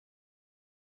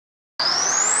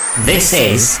This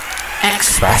is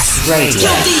Xpress Radio.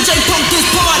 Yo, DJ, pump this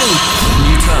party!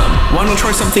 New term. Why not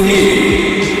try something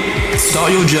new?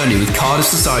 Start your journey with Cardiff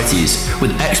Societies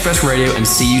with Xpress Radio and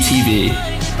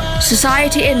CUTV.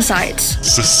 Society Insights.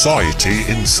 Society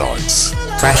Insights.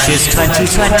 Freshers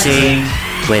 2020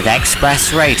 with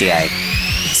Xpress Radio.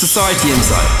 Society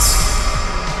Insights.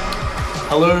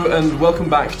 Hello and welcome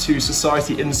back to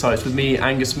Society Insights with me,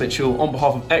 Angus Mitchell, on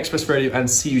behalf of Xpress Radio and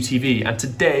CUTV. And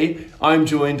today I'm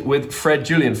joined with Fred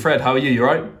Julian. Fred, how are you? You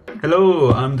alright?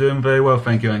 Hello, I'm doing very well,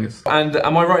 thank you, Angus. And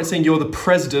am I right in saying you're the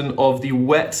president of the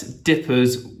Wet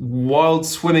Dippers Wild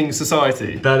Swimming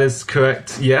Society? That is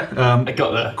correct, yeah. I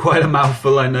got there. Quite a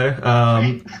mouthful, I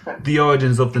know. The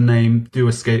origins of the name do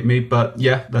escape me, but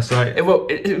yeah, that's right.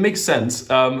 It makes sense.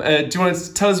 Do you want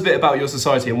to tell us a bit about your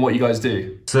society and what you guys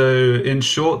do? So, in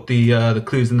short, the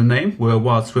clues in the name, we're a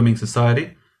wild swimming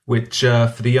society, which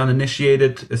for the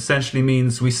uninitiated essentially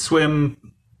means we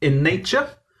swim in nature.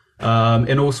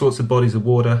 In all sorts of bodies of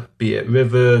water, be it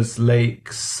rivers,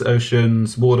 lakes,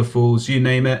 oceans, waterfalls, you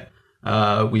name it.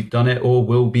 We've done it or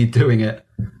will be doing it.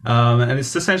 And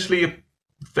it's essentially a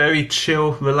very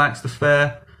chill, relaxed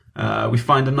affair. We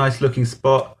find a nice looking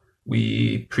spot.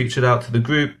 We preach it out to the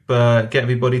group, get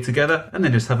everybody together, and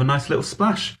then just have a nice little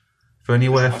splash. For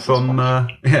anywhere from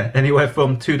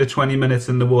 2 to 20 minutes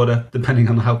in the water, depending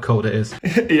on how cold it is.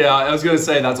 Yeah, I was going to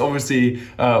say that's obviously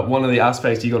one of the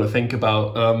aspects you got to think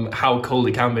about, how cold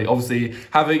it can be. Obviously,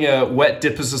 having a wet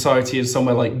dipper society in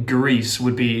somewhere like Greece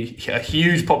would be a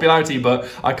huge popularity, but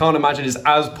I can't imagine it's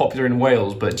as popular in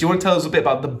Wales. But do you want to tell us a bit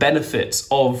about the benefits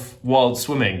of wild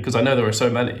swimming? Because I know there are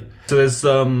so many. So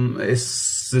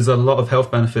there's a lot of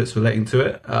health benefits relating to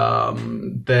it.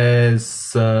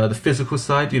 There's the physical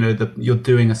side. You know, you're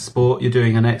doing a sport, you're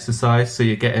doing an exercise, so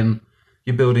you're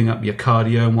building up your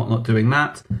cardio and whatnot doing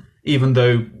that. Even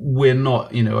though we're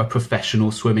not, a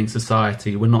professional swimming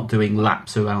society, we're not doing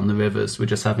laps around the rivers. We're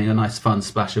just having a nice fun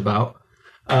splash about.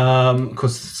 Of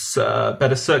course,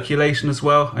 better circulation as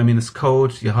well. I mean, it's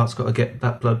cold, your heart's got to get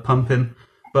that blood pumping.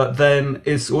 But then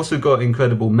it's also got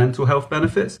incredible mental health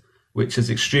benefits, which is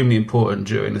extremely important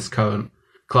during this current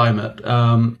climate.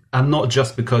 And not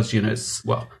just because,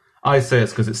 I say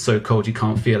it's because it's so cold you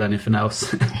can't feel anything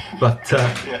else. But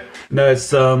no,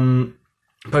 it's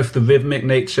both the rhythmic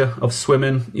nature of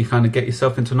swimming. You kind of get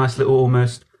yourself into a nice little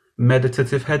almost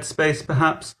meditative headspace,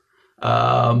 perhaps.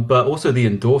 But also the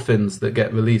endorphins that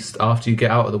get released after you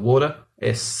get out of the water.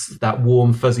 It's that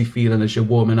warm, fuzzy feeling as you're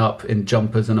warming up in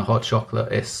jumpers and a hot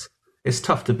chocolate. It's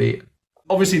tough to beat.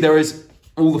 Obviously, there is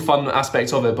all the fun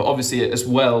aspects of it, but obviously as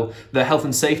well, the health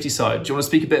and safety side. Do you want to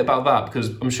speak a bit about that? Because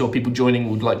I'm sure people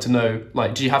joining would like to know,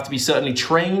 do you have to be certainly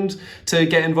trained to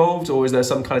get involved, or is there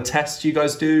some kind of test you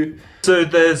guys do? So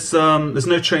there's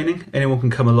no training. Anyone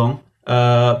can come along,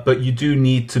 but you do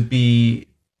need to be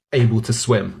able to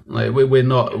swim.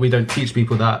 We don't teach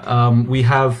people that. We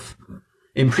have,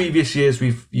 in previous years,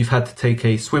 you've had to take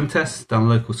a swim test down a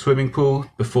local swimming pool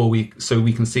so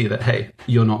we can see that, hey,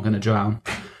 you're not going to drown.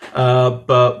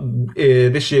 But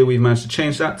this year we've managed to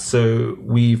change that. So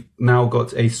we've now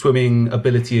got a swimming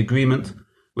ability agreement,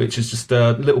 which is just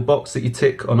a little box that you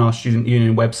tick on our Student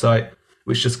Union website,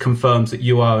 which just confirms that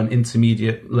you are an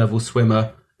intermediate level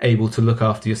swimmer able to look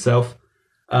after yourself.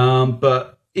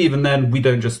 But even then, we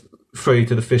don't just throw you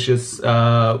to the fishes.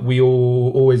 We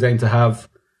always aim to have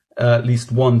at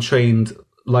least one trained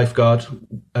lifeguard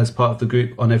as part of the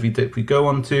group on every dip we go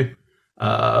on to.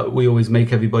 We always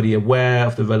make everybody aware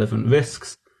of the relevant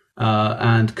risks,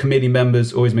 and committee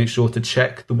members always make sure to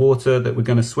check the water that we're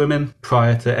going to swim in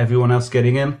prior to everyone else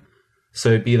getting in.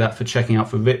 So be that for checking out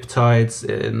for rip tides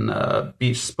in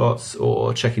beach spots,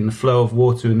 or checking the flow of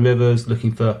water in rivers,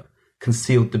 looking for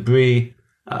concealed debris.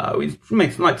 We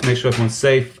like to make sure everyone's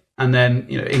safe. And then,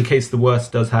 in case the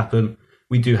worst does happen,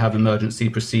 we do have emergency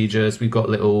procedures. We've got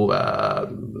little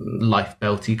life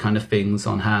belty kind of things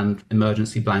on hand,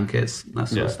 emergency blankets, that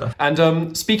sort of stuff.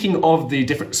 And speaking of the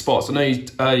different spots, I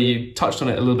know you touched on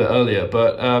it a little bit earlier,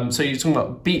 but so you're talking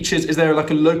about beaches. Is there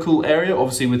a local area?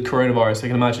 Obviously with coronavirus, I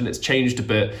can imagine it's changed a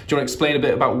bit. Do you want to explain a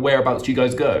bit about whereabouts you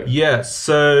guys go? Yeah,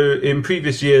 so in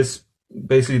previous years,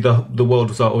 basically the world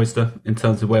was our oyster in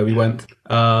terms of where we went.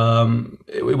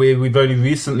 We've only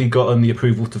recently gotten the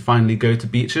approval to finally go to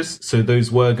beaches, so those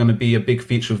were going to be a big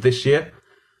feature of this year.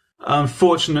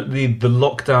 Unfortunately, the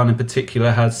lockdown in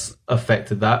particular has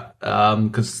affected that,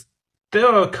 because there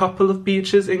are a couple of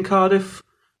beaches in Cardiff,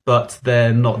 but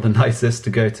they're not the nicest to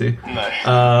go to.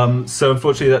 No. So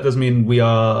unfortunately, that does mean we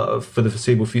are, for the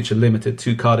foreseeable future, limited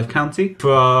to Cardiff County.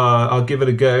 For our Give It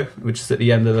a Go, which is at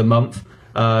the end of the month,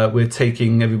 we're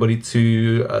taking everybody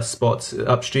to a spot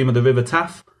upstream of the River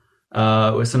Taff,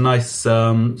 It's a nice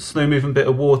slow moving bit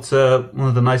of water, one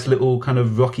of the nice little kind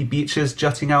of rocky beaches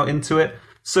jutting out into it.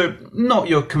 So not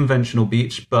your conventional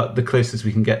beach, but the closest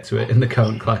we can get to it in the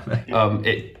current climate.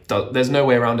 There's no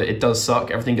way around it. It does suck,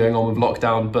 everything going on with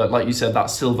lockdown. But like you said, that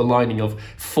silver lining of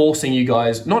forcing you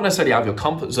guys, not necessarily out of your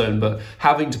comfort zone, but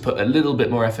having to put a little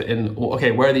bit more effort in. Okay,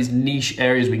 where are these niche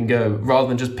areas we can go, rather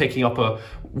than just picking up a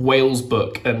Wales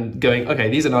book and going, okay,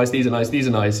 these are nice, these are nice, these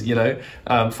are nice, you know,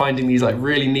 finding these like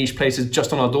really niche places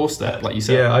just on our doorstep, like you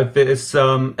said. Yeah, it's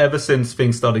ever since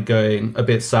things started going a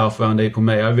bit south around April,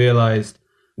 May, I realised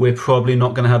we're probably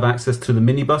not going to have access to the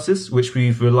minibuses, which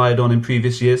we've relied on in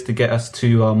previous years to get us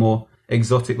to our more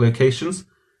exotic locations,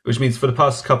 which means for the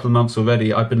past couple of months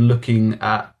already, I've been looking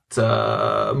at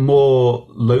more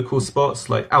local spots,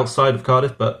 like outside of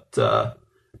Cardiff, but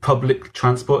public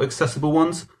transport accessible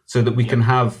ones, so that we can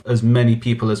have as many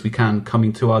people as we can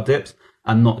coming to our dips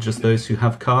and not just those who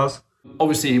have cars.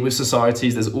 Obviously, with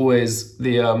societies, there's always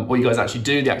the what you guys actually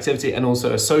do, the activity, and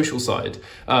also a social side.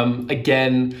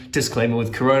 Again, disclaimer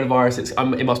with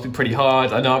coronavirus, it must be pretty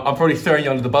hard. I know I'm probably throwing you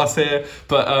under the bus here,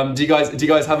 but do you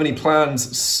guys have any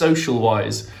plans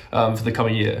social-wise for the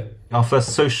coming year? Our first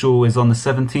social is on the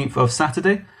 17th of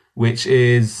Saturday, which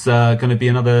is going to be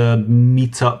another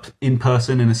meet-up in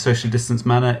person in a socially distanced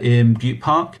manner in Butte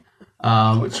Park.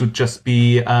 Which would just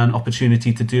be an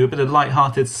opportunity to do a bit of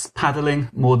light-hearted paddling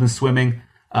more than swimming.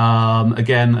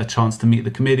 Again, a chance to meet the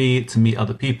committee, to meet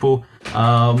other people,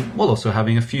 while also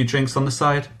having a few drinks on the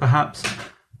side, perhaps.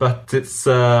 But it's,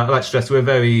 I like to stress, we're a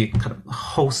very kind of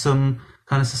wholesome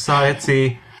kind of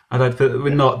society.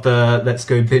 We're not the let's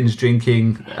go binge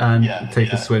drinking and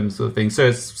take a swim sort of thing. So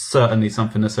it's certainly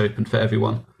something that's open for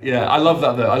everyone. Yeah, I love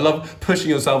that though. I love pushing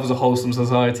yourself as a wholesome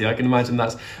society. I can imagine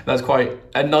that's quite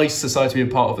a nice society to be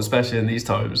a part of, especially in these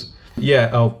times.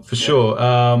 Yeah, for sure.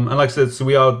 And like I said, so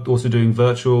we are also doing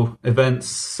virtual events.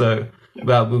 So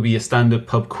that will be your standard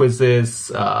pub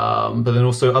quizzes, but then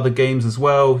also other games as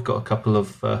well. We've got a couple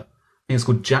of, I think it's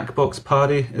called Jackbox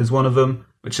Party is one of them,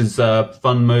 which is a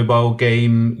fun mobile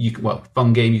game.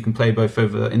 Fun game you can play both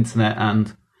over the internet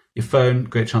and your phone.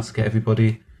 Great chance to get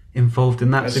everybody involved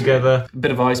in that together.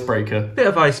 Bit of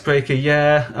icebreaker.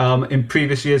 Yeah. In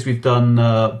previous years, we've done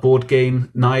board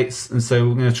game nights, and so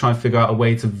we're going to try and figure out a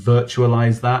way to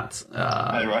virtualize that.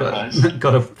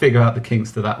 Got to figure out the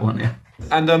kinks to that one, yeah.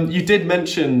 And you did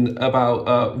mention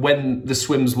about when the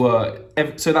swims were.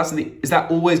 So is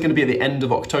that always going to be at the end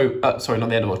of October? Sorry, not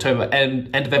the end of October.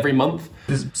 End of every month.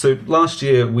 So last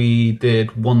year we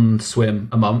did one swim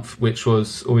a month, which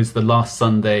was always the last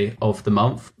Sunday of the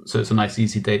month. So it's a nice,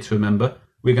 easy date to remember.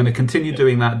 We're going to continue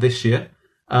doing that this year,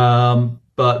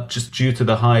 but just due to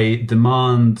the high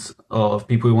demand of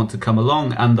people who want to come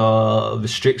along and our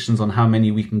restrictions on how many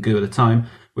we can do at a time,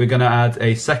 we're going to add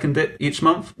a second dip each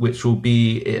month, which will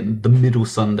be in the middle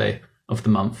Sunday of the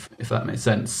month, if that makes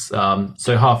sense.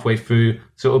 So halfway through,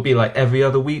 so it'll be like every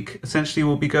other week, essentially,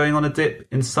 we'll be going on a dip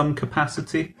in some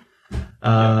capacity.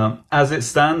 As it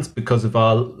stands, because of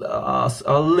our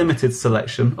limited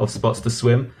selection of spots to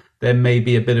swim, there may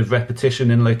be a bit of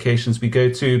repetition in locations we go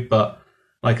to, but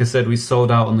like I said, we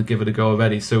sold out on the Give It a Go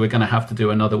already, so we're going to have to do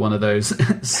another one of those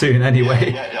soon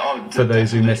anyway, for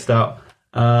those who missed out.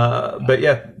 But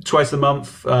yeah, twice a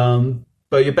month.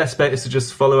 But your best bet is to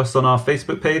just follow us on our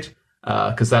Facebook page,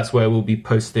 because that's where we'll be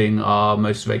posting our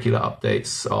most regular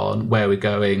updates on where we're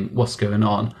going, what's going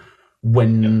on,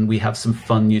 when we have some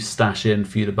fun new stash in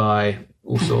for you to buy,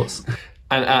 all sorts.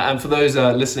 And for those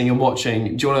listening and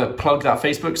watching, do you want to plug that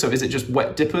Facebook? So is it just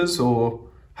Wet Dippers, or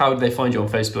how do they find you on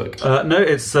Facebook? No,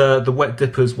 it's the Wet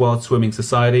Dippers Wild Swimming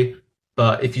Society.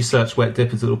 But if you search Wet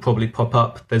Dippers, it'll probably pop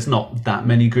up. There's not that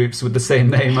many groups with the same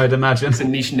name, I'd imagine. It's a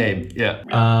niche name, yeah.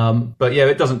 But yeah,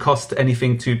 it doesn't cost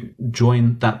anything to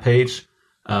join that page.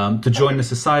 To join the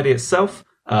society itself,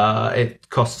 it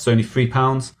costs only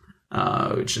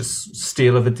 £3, which is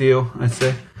steal of a deal, I'd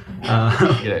say.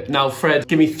 Now, Fred,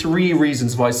 give me 3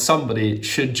 reasons why somebody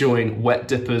should join Wet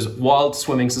Dippers Wild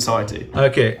Swimming Society.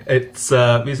 Okay, it's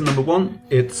reason number 1,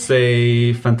 it's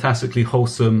a fantastically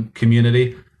wholesome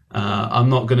community. I'm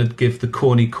not going to give the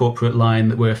corny corporate line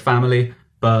that we're a family,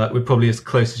 but we're probably as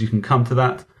close as you can come to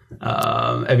that.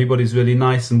 Everybody's really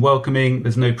nice and welcoming.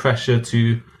 There's no pressure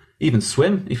to even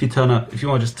swim. If you want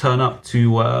to just turn up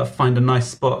to find a nice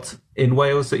spot in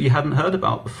Wales that you hadn't heard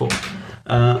about before.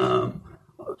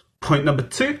 Point number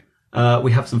 2,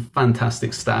 we have some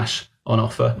fantastic stash on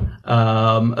offer.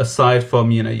 Aside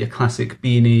from, your classic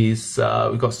beanies,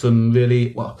 we've got some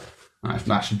really,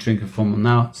 I'm actually drinking from them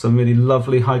now. Some really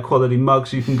lovely, high-quality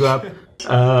mugs you can grab.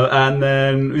 And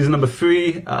then reason number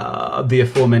 3, the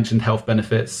aforementioned health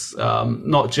benefits.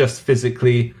 Not just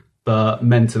physically, but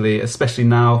mentally, especially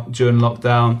now during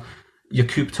lockdown, you're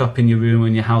cooped up in your room or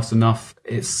in your house enough.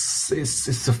 It's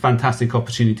a fantastic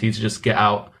opportunity to just get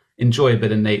out, enjoy a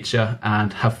bit of nature,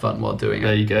 and have fun while doing it.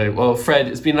 There you go. Well, Fred,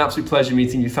 it's been an absolute pleasure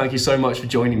meeting you. Thank you so much for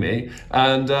joining me.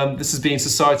 And this has been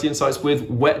Society Insights with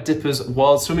Wet Dippers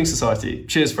Wild Swimming Society.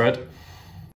 Cheers, Fred.